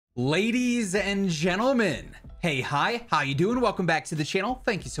Ladies and gentlemen, hey, hi, how you doing? Welcome back to the channel.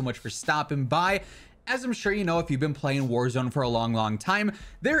 Thank you so much for stopping by. As I'm sure you know, if you've been playing Warzone for a long time,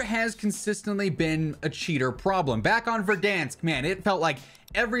 there has consistently been a cheater problem. Back on Verdansk, man, it felt like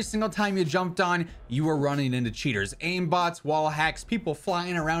every single time you jumped on, you were running into cheaters, aimbots, wall hacks, people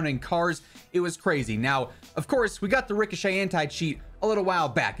flying around in cars. It was crazy. Now, of course, we got the Ricochet anti-cheat a little while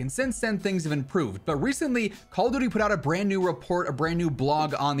back, and since then things have improved. But recently, Call of Duty put out a brand new report, a brand new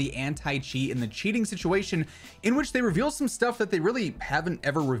blog on the anti-cheat and the cheating situation, in which they reveal some stuff that they really haven't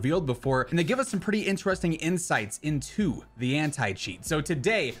ever revealed before, and they give us some pretty interesting insights into the anti-cheat. So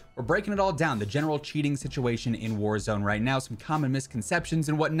today, we're breaking it all down, the general cheating situation in Warzone right now, some common misconceptions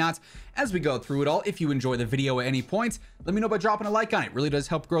and whatnot as we go through it all. If you enjoy the video at any point, let me know by dropping a like on it. It really does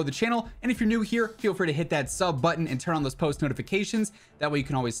help grow the channel. And if you're new here, feel free to hit that sub button and turn on those post notifications. That way you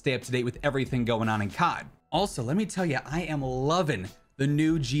can always stay up to date with everything going on in COD. Also, let me tell you, I am loving the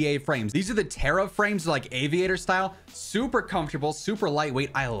new GA frames. These are the Terra frames, like aviator style, super comfortable, super lightweight.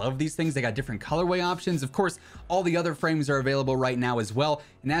 I love these things. They got different colorway options. Of course, all the other frames are available right now as well.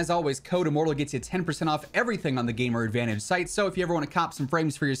 And as always, code Immortal gets you 10% off everything on the Gamer Advantage site. So if you ever want to cop some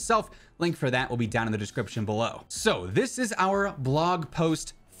frames for yourself, link for that will be down in the description below. So this is our blog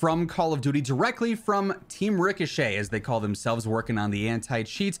post from Call of Duty, directly from Team Ricochet, as they call themselves, working on the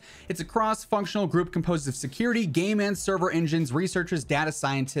anti-cheat. It's a cross-functional group composed of security, game and server engines, researchers, data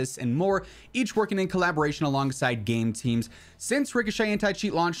scientists, and more, each working in collaboration alongside game teams. Since Ricochet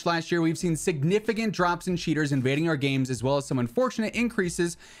anti-cheat launched last year, we've seen significant drops in cheaters invading our games, as well as some unfortunate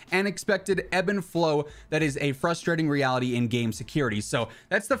increases and expected ebb and flow that is a frustrating reality in game security. So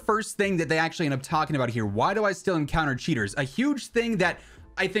that's the first thing that they actually end up talking about here. Why do I still encounter cheaters? A huge thing that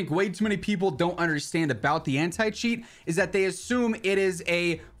I think way too many people don't understand about the anti-cheat is that they assume it is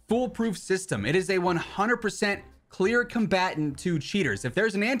a foolproof system. It is a 100% clear combatant to cheaters. If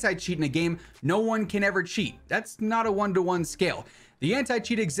there's an anti-cheat in a game, no one can ever cheat. That's not a one-to-one scale. The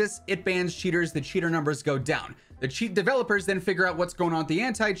anti-cheat exists, it bans cheaters, the cheater numbers go down. The cheat developers then figure out what's going on with the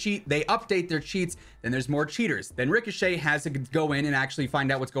anti-cheat, they update their cheats, then there's more cheaters. Then Ricochet has to go in and actually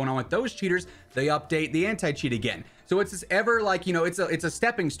find out what's going on with those cheaters, they update the anti-cheat again. So it's this ever, like, you know, it's a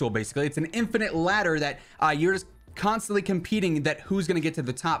stepping stool basically. It's an infinite ladder that you're just constantly competing that who's going to get to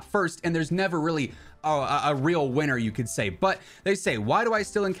the top first, and there's never really a real winner, you could say. But they say, why do I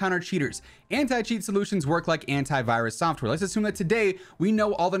still encounter cheaters? Anti-cheat solutions work like antivirus software. Let's assume that today we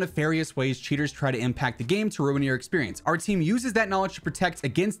know all the nefarious ways cheaters try to impact the game to ruin your experience. Our team uses that knowledge to protect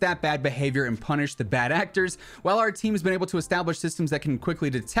against that bad behavior and punish the bad actors. While our team has been able to establish systems that can quickly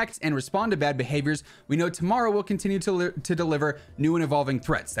detect and respond to bad behaviors, we know tomorrow will continue to deliver new and evolving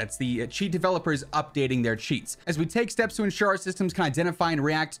threats. That's the cheat developers updating their cheats. As we take steps to ensure our systems can identify and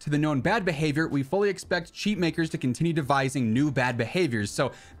react to the known bad behavior, we fully expect cheat makers to continue devising new bad behaviors.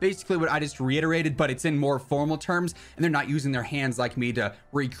 So basically what I just reiterated, but it's in more formal terms, and they're not using their hands like me to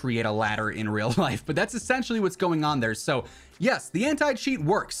recreate a ladder in real life. But that's essentially what's going on there. So yes, the anti-cheat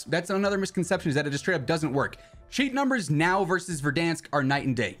works. That's another misconception, is that it just straight up doesn't work. Cheat numbers now versus Verdansk are night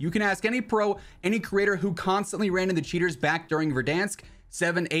and day. You can ask any pro, any creator who constantly ran into cheaters back during Verdansk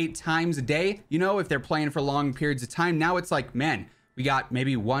 7-8 times a day, you know, if they're playing for long periods of time. Now it's like, man, we got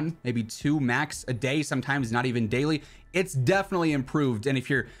maybe one, maybe two max a day, sometimes not even daily. It's definitely improved. And if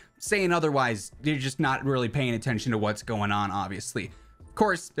you're saying otherwise, you're just not really paying attention to what's going on, obviously. Of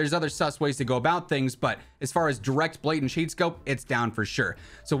course, there's other sus ways to go about things, but as far as direct blatant cheat scope, it's down for sure.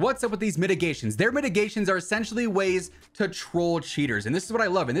 So what's up with these mitigations? Their mitigations are essentially ways to troll cheaters, and this is what I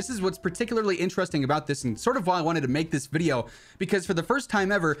love, and this is what's particularly interesting about this, and sort of why I wanted to make this video, because for the first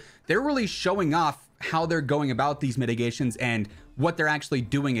time ever, they're really showing off how they're going about these mitigations and what they're actually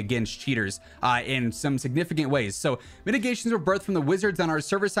doing against cheaters in some significant ways. So mitigations were birthed from the wizards on our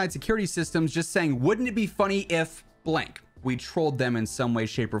server-side security systems, just saying, wouldn't it be funny if blank? We trolled them in some way,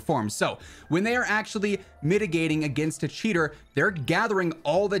 shape, or form. So when they are actually mitigating against a cheater, they're gathering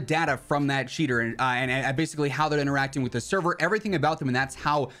all the data from that cheater and basically how they're interacting with the server, everything about them, and that's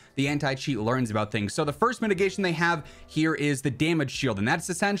how the anti-cheat learns about things. So the first mitigation they have here is the damage shield, and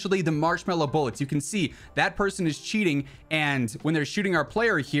that's essentially the marshmallow bullets. You can see that person is cheating, and when they're shooting our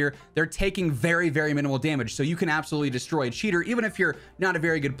player here, they're taking very minimal damage. So you can absolutely destroy a cheater, even if you're not a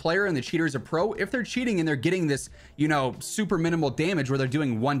very good player and the cheater is a pro. If they're cheating and they're getting this, you know, super minimal damage where they're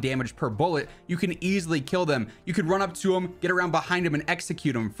doing 1 damage per bullet, you can easily kill them. You could run up to them, get around behind them, and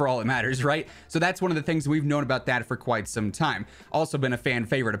execute them for all it matters, right? So that's one of the things we've known about that for quite some time. Also been a fan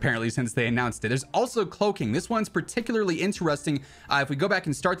favorite apparently since they announced it. There's also cloaking. This one's particularly interesting. If we go back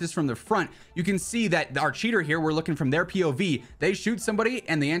and start this from the front, you can see that our cheater here, we're looking from their POV. They shoot somebody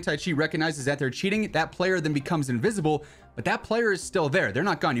and the anti-cheat recognizes that they're cheating. That player then becomes invisible, but that player is still there. They're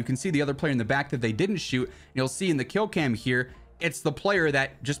not gone. You can see the other player in the back that they didn't shoot. And you'll see in the kill cam here, it's the player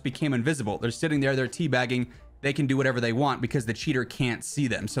that just became invisible. They're sitting there, they're teabagging. They can do whatever they want because the cheater can't see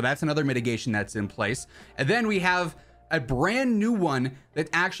them. So that's another mitigation that's in place. And then we have a brand new one that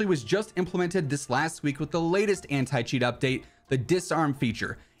actually was just implemented this last week with the latest anti-cheat update, the disarm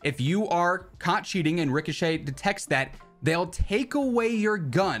feature. If you are caught cheating and Ricochet detects that, they'll take away your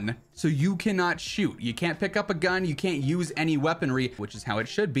gun so you cannot shoot. You can't pick up a gun, you can't use any weaponry, which is how it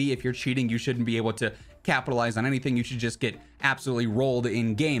should be. If you're cheating, you shouldn't be able to capitalize on anything. You should just get absolutely rolled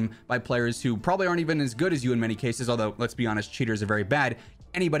in game by players who probably aren't even as good as you in many cases, although let's be honest, cheaters are very bad.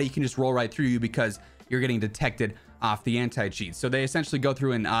 Anybody can just roll right through you because you're getting detected off the anti-cheat. So they essentially go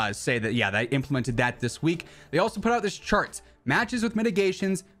through and say that, yeah, they implemented that this week. They also put out this chart, matches with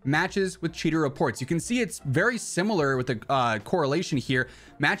mitigations, matches with cheater reports. You can see it's very similar with the correlation here.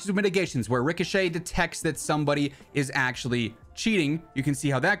 Matches with mitigations, where Ricochet detects that somebody is actually cheating. You can see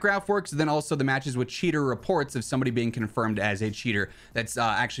how that graph works. Then also the matches with cheater reports of somebody being confirmed as a cheater that's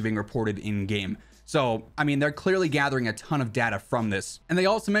actually being reported in game. So, I mean, they're clearly gathering a ton of data from this. And they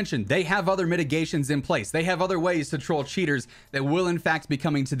also mentioned they have other mitigations in place. They have other ways to troll cheaters that will in fact be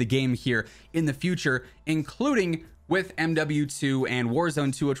coming to the game here in the future, including with MW2 and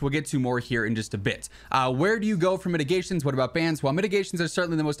Warzone 2, which we'll get to more here in just a bit. Where do you go for mitigations? What about bans? While mitigations are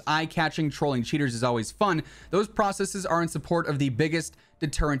certainly the most eye-catching, trolling cheaters is always fun, those processes are in support of the biggest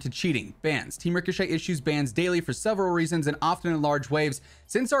deterrent to cheating, bans. Team Ricochet issues bans daily for several reasons and often in large waves.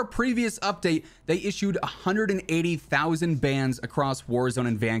 Since our previous update, they issued 180,000 bans across Warzone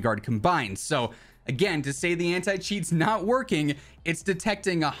and Vanguard combined. So again, to say the anti-cheat's not working, it's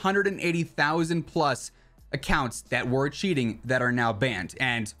detecting 180,000 plus accounts that were cheating that are now banned.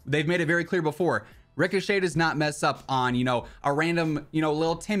 And they've made it very clear before, Ricochet does not mess up on, you know, a random, you know,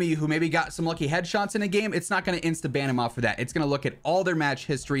 little Timmy who maybe got some lucky headshots in a game. It's not going to insta ban him off for that. It's going to look at all their match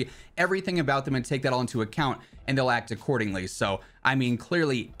history, everything about them, and take that all into account, and they'll act accordingly. So I mean,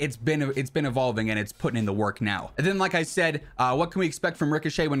 clearly it's been evolving and it's putting in the work now. And then, like I said, what can we expect from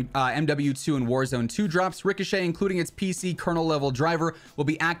Ricochet when MW2 and Warzone 2 drops? Ricochet, including its PC kernel level driver, will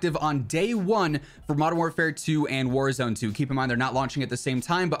be active on day 1 for Modern Warfare 2 and Warzone 2. Keep in mind, they're not launching at the same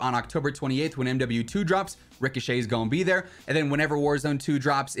time, but on October 28th, when MW2 drops, Ricochet is going to be there. And then whenever Warzone 2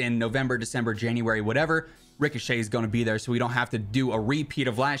 drops in November, December, January, whatever, Ricochet is going to be there, so we don't have to do a repeat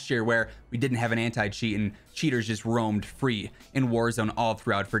of last year where we didn't have an anti-cheat and cheaters just roamed free in Warzone all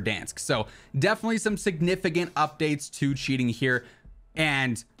throughout Verdansk. So definitely some significant updates to cheating here.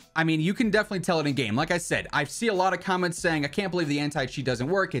 And I mean, you can definitely tell it in game. Like I said, I see a lot of comments saying, I can't believe the anti-cheat doesn't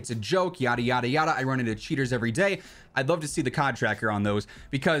work. It's a joke, yada, yada, yada. I run into cheaters every day. I'd love to see the COD tracker on those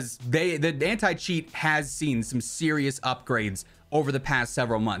because the anti-cheat has seen some serious upgrades over the past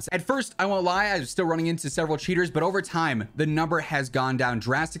several months. At first, I won't lie, I was still running into several cheaters, but over time, the number has gone down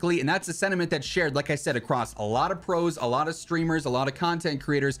drastically, and that's a sentiment that's shared, like I said, across a lot of pros, a lot of streamers, a lot of content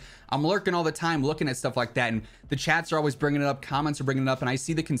creators. I'm lurking all the time looking at stuff like that, and the chats are always bringing it up, comments are bringing it up, and I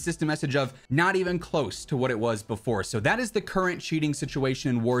see the consistent message of not even close to what it was before. So that is the current cheating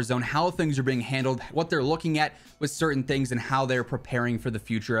situation in Warzone, how things are being handled, what they're looking at with certain things, and how they're preparing for the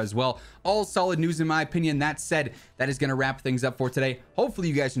future as well. All solid news in my opinion. That said, that is going to wrap things up for today. Hopefully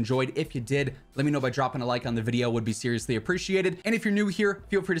you guys enjoyed. If you did, let me know by dropping a like on the video. Would be seriously appreciated. And if you're new here,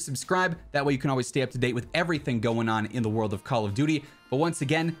 feel free to subscribe. That way you can always stay up to date with everything going on in the world of Call of Duty. But once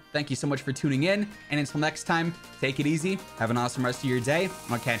again, thank you so much for tuning in, and until next time, take it easy, have an awesome rest of your day,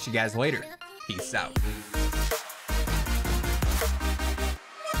 and I'll catch you guys later. Peace out.